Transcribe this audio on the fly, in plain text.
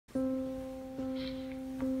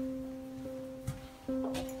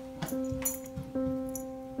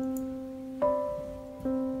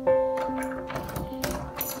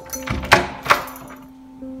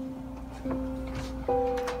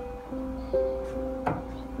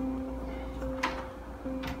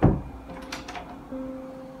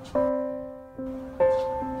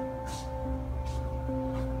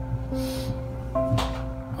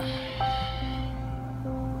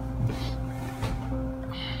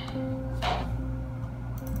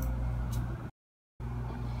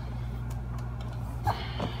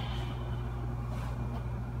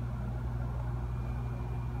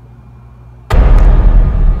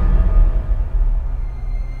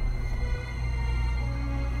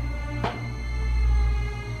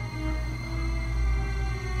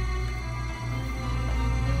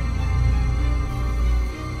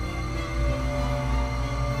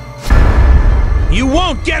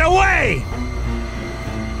won't get away!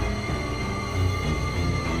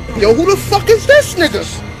 Yo, who the fuck is this nigga?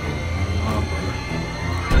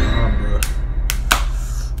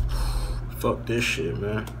 Fuck this shit,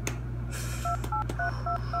 man.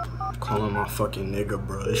 Calling my fucking nigga,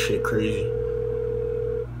 bro. This shit crazy.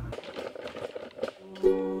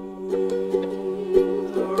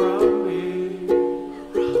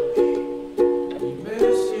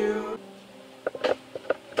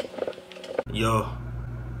 Yo,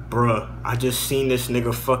 bruh, I just seen this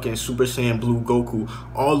nigga fucking Super Saiyan Blue Goku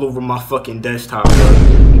all over my fucking desktop,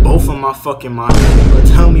 bro. Both of my fucking monitors, bro.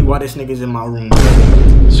 Tell me why this nigga's in my room,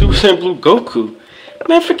 bro. Super Saiyan Blue Goku?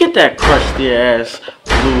 Man, forget that crusty ass,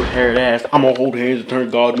 blue haired ass, I'm gonna hold hands and turn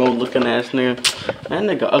God mode looking ass nigga. That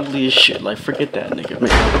nigga ugly as shit. Like, forget that nigga,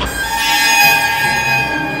 man.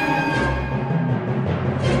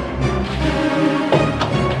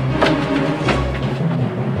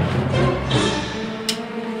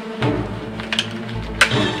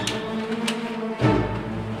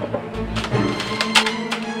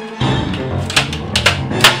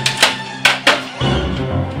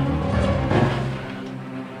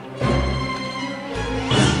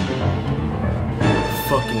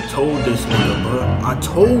 Fucking told this nigga, bro. I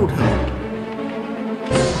told him.